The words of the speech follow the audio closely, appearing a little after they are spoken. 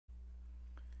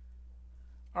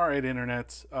All right,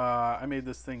 internet. I made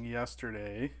this thing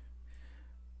yesterday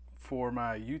for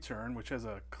my Uturn, which has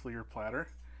a clear platter,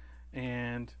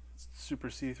 and it's super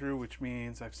see-through, which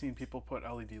means I've seen people put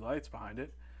LED lights behind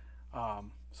it.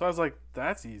 So I was like,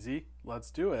 that's easy.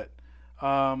 Let's do it.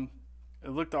 Um, it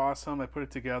looked awesome. I put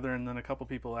it together, and then a couple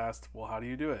people asked, well, how do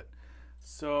you do it?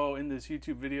 So in this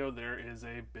YouTube video, there is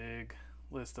a big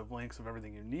list of links of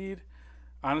everything you need.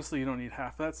 Honestly, you don't need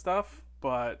half that stuff,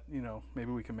 but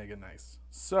maybe we can make it nice.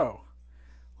 So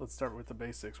let's start with the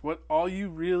basics. What all you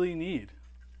really need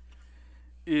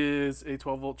is a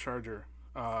 12-volt charger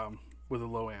with a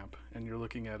low amp, and you're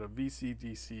looking at a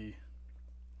VC-DC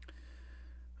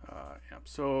amp.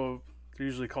 So they're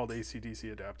usually called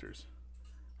AC-DC adapters,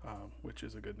 which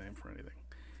is a good name for anything.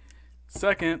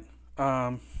 Second,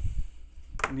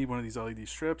 you need one of these LED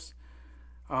strips.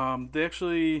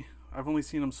 I've only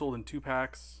seen them sold in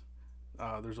 2-packs.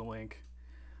 There's a link.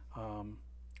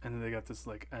 And then they got this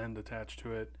like end attached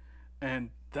to it.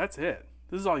 And that's it.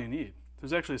 This is all you need.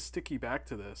 There's actually a sticky back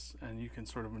to this, and you can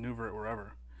sort of maneuver it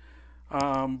wherever.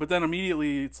 But then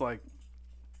immediately it's like,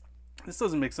 this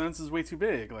doesn't make sense. This is way too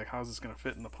big. Like, how's this going to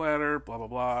fit in the platter? Blah,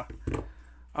 blah,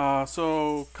 blah.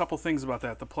 So a couple things about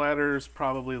that. The platter's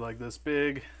probably like this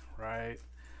big, right?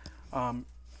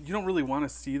 You don't really want to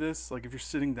see this. Like, if you're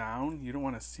sitting down, you don't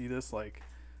want to see this like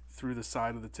through the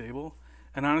side of the table.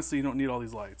 And honestly, you don't need all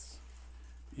these lights.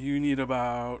 You need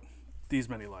about these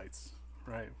many lights,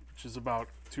 right? Which is about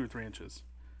 2 or 3 inches.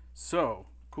 So,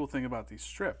 cool thing about these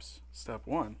strips, step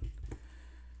one,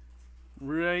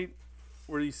 right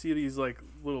where you see these like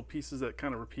little pieces that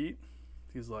kind of repeat,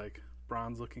 these like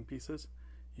bronze looking pieces,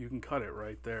 you can cut it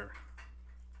right there.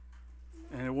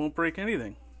 And it won't break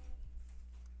anything.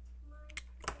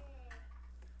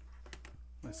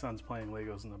 My son's playing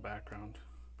Legos in the background.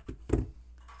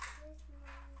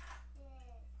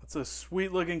 That's a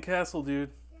sweet looking castle, dude.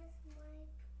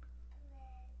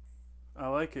 I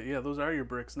like it. Yeah, those are your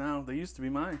bricks now. They used to be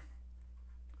mine.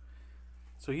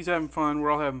 So he's having fun.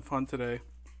 We're all having fun today.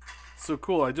 So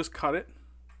cool. I just cut it.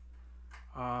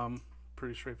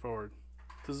 Pretty straightforward.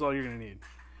 This is all you're going to need.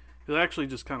 You'll actually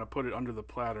just kind of put it under the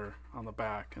platter on the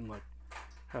back and like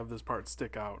have this part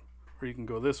stick out. Or you can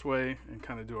go this way and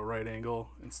kind of do a right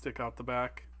angle and stick out the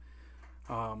back.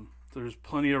 There's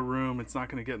plenty of room. It's not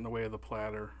going to get in the way of the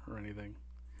platter or anything.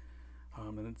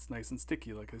 And it's nice and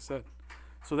sticky, like I said.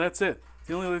 So that's it.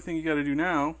 The only other thing you got to do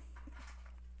now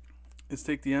is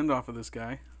take the end off of this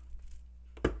guy.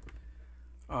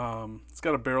 It's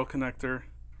got a barrel connector.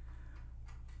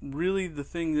 Really, the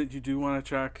thing that you do want to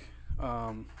check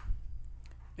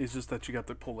is just that you got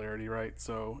the polarity right.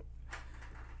 So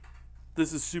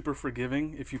this is super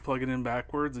forgiving. If you plug it in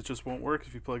backwards, it just won't work.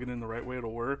 If you plug it in the right way,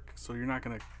 it'll work. So you're not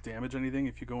going to damage anything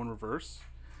if you go in reverse.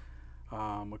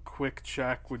 A quick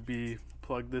check would be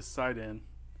plug this side in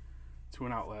to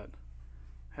an outlet.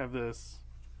 Have this.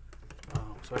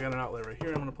 So I got an outlet right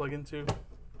here I'm going to plug into.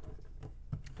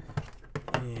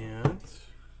 And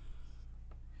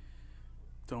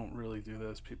don't really do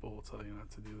this. People will tell you not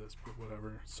to do this, but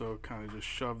whatever. So kind of just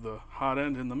shove the hot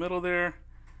end in the middle there.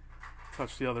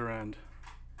 Touch the other end.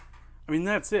 I mean,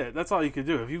 that's it. That's all you could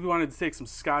do. If you wanted to take some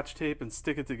Scotch tape and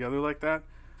stick it together like that,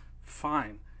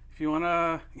 fine. If you want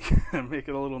to make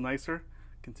it a little nicer,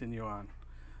 continue on.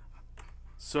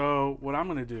 So what I'm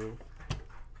going to do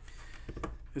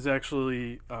is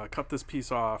actually cut this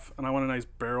piece off, and I want a nice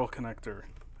barrel connector.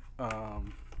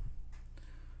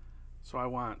 So I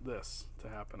want this to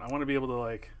happen. I want to be able to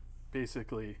like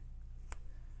basically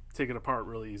take it apart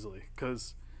really easily,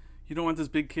 because you don't want this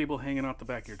big cable hanging out the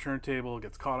back of your turntable. It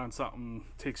gets caught on something,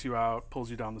 takes you out,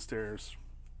 pulls you down the stairs,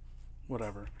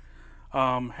 whatever.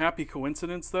 Happy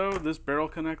coincidence though, this barrel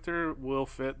connector will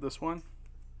fit this one.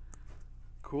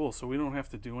 Cool, so we don't have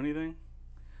to do anything.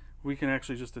 We can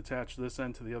actually just attach this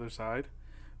end to the other side.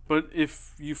 But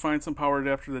if you find some power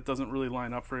adapter that doesn't really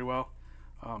line up very well,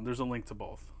 there's a link to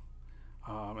both.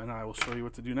 And I will show you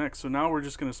what to do next. So now we're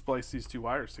just going to splice these 2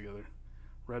 wires together.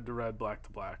 Red to red, black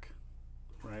to black,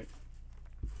 right?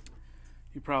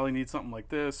 You probably need something like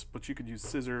this, but you could use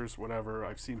scissors, whatever.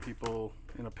 I've seen people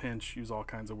in a pinch use all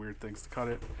kinds of weird things to cut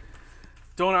it.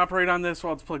 Don't operate on this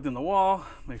while it's plugged in the wall.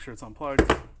 Make sure it's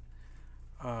unplugged.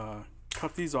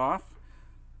 Cut these off.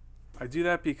 I do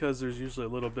that because there's usually a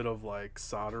little bit of like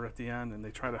solder at the end, and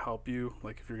they try to help you,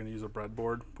 like if you're going to use a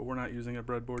breadboard, but we're not using a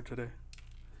breadboard today.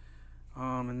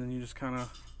 And then you just kind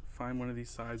of find one of these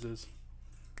sizes,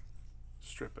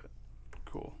 strip it.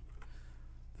 Cool.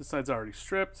 This side's already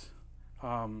stripped.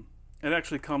 It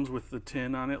actually comes with the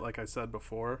tin on it, like I said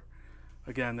before.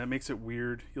 Again, that makes it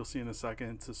weird. You'll see in a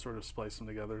second to sort of splice them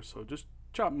together. So just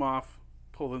chop them off,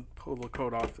 pull the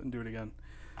coat off and do it again.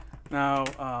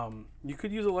 Now, you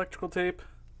could use electrical tape,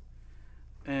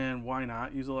 and why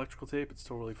not use electrical tape? It's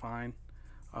totally fine.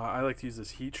 I like to use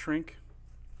this heat shrink.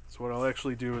 So what I'll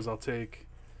actually do is I'll take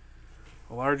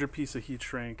a larger piece of heat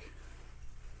shrink,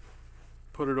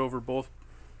 put it over both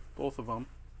of them,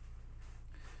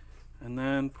 and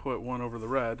then put one over the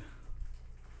red,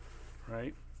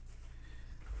 right?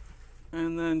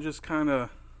 And then just kind of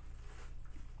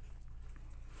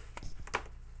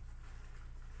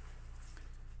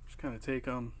take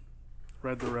them,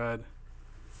 red to red,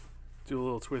 do a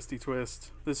little twisty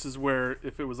twist. This is where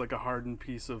if it was like a hardened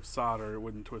piece of solder, it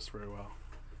wouldn't twist very well.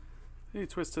 You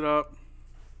twist it up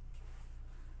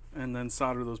and then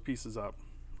solder those pieces up,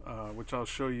 which I'll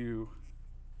show you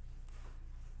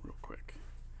real quick.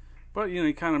 But you know,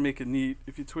 you kind of make it neat.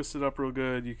 If you twist it up real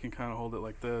good, you can kind of hold it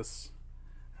like this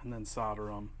and then solder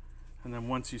them. And then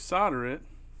once you solder it,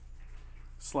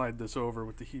 slide this over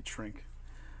with the heat shrink.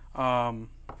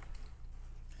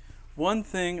 One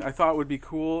thing I thought would be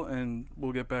cool, and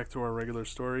we'll get back to our regular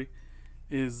story,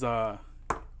 is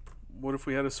what if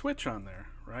we had a switch on there,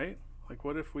 right? Like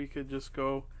what if we could just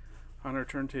go on our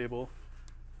turntable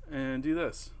and do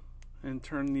this and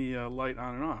turn the light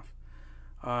on and off.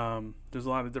 There's a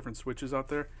lot of different switches out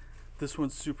there. This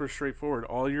one's super straightforward.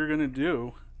 All you're gonna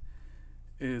do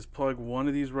is plug one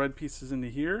of these red pieces into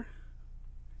here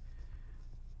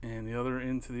and the other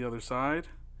into the other side,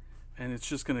 and it's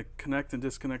just gonna connect and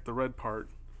disconnect the red part.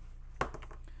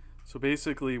 So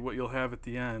basically what you'll have at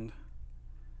the end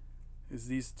is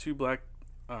these two black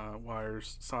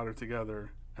wires soldered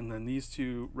together, and then these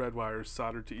two red wires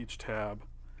soldered to each tab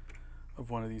of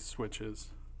one of these switches,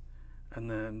 and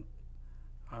then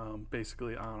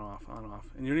basically on off.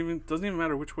 And you don't even, doesn't even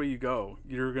matter which way you go.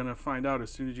 You're gonna find out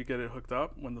as soon as you get it hooked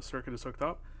up. When the circuit is hooked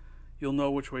up, you'll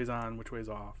know which way's on, which way's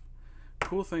off.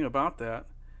 Cool thing about that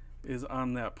is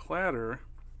on that platter,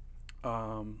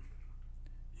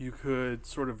 you could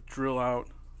sort of drill out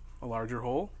a larger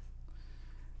hole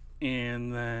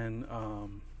and then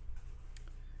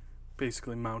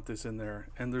basically mount this in there.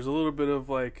 And there's a little bit of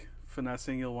like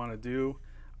finessing you'll want to do.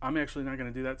 I'm actually not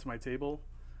going to do that to my table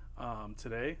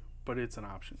today, but it's an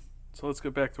option. So let's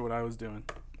get back to what I was doing.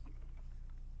 So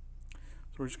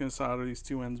we're just going to solder these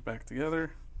two ends back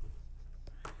together.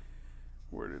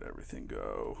 Where did everything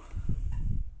go?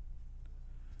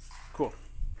 Cool.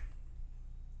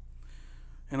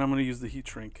 And I'm going to use the heat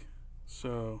shrink.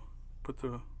 So put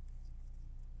that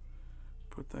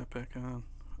back on.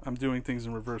 I'm doing things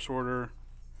in reverse order.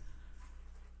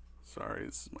 Sorry,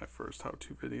 this is my first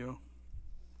how-to video.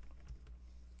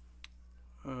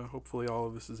 Hopefully all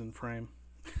of this is in frame.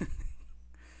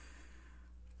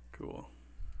 Cool.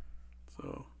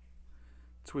 So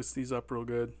twist these up real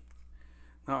good.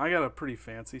 Now I got a pretty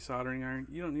fancy soldering iron.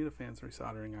 You don't need a fancy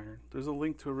soldering iron. There's a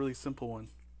link to a really simple one.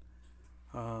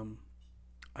 I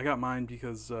got mine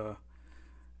because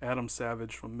Adam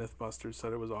Savage from Mythbusters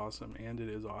said it was awesome, and it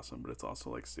is awesome, but it's also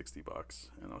like 60 bucks,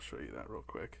 and I'll show you that real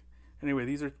quick. Anyway,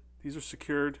 these are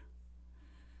secured.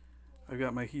 I've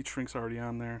got my heat shrinks already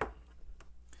on there.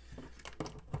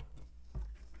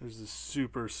 There's this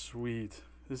super sweet,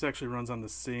 this actually runs on the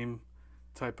same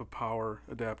type of power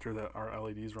adapter that our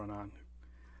LEDs run on.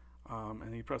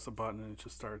 And you press a button and it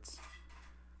just starts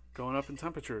going up in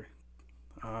temperature.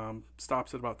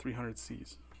 Stops at about 300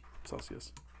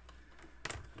 Celsius.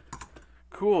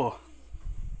 Cool.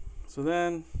 So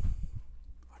then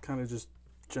I kind of just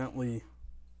gently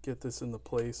get this into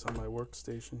place on my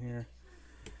workstation here.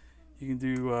 You can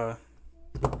do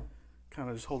kind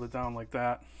of just hold it down like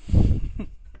that.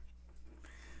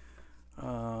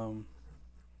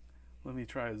 Let me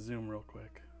try a zoom real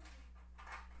quick.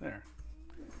 There.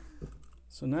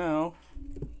 So now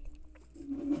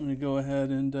I'm going to go ahead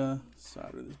and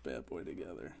solder this bad boy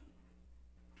together.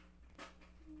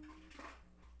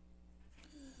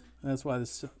 That's why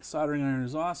this soldering iron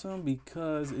is awesome,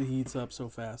 because it heats up so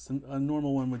fast. And a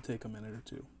normal one would take a minute or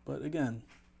two. But again,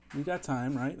 we got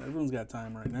time, right? Everyone's got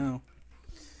time right now.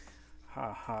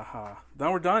 Ha ha ha.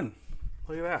 Now we're done.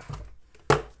 Look at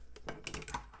that.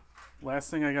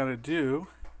 Last thing I got to do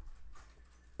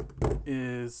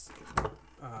is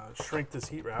shrink this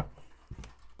heat wrap,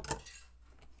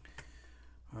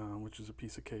 which is a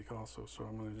piece of cake also. So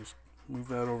I'm going to just move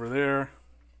that over there.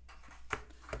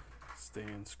 Stay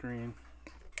in screen.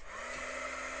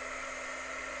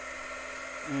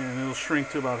 And it'll shrink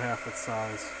to about half its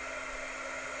size.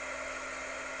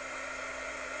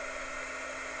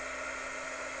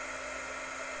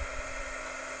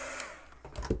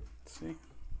 See?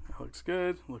 That looks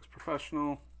good. Looks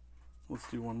professional. Let's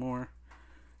do one more.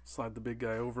 Slide the big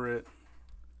guy over it.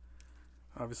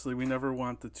 Obviously, we never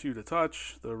want the two to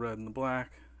touch, the red and the black.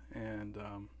 And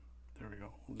there we go.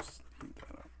 We'll just heat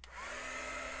that up.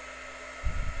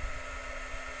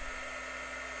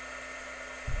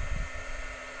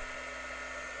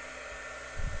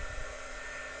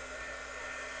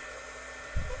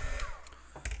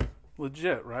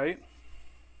 Legit, right?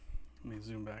 Let me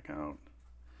zoom back out.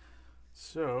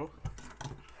 So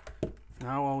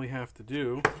now all we have to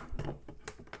do,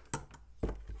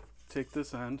 take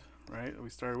this end, right, that we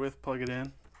started with, plug it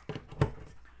in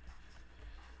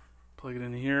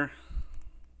here.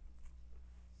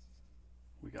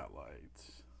 We got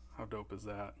lights. How dope is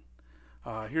that?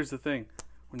 Here's the thing.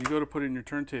 When you go to put it in your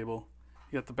turntable,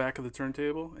 you got the back of the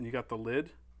turntable and you got the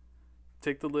lid.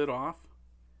 Take the lid off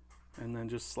and then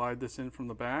just slide this in from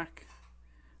the back,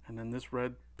 and then this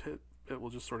red bit will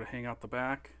just sort of hang out the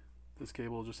back. This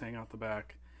cable will just hang out the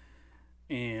back,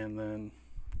 and then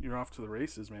you're off to the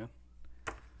races, man.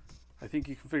 I think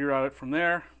you can figure out it from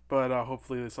there, but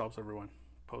hopefully this helps everyone.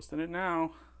 Posting it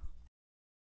now.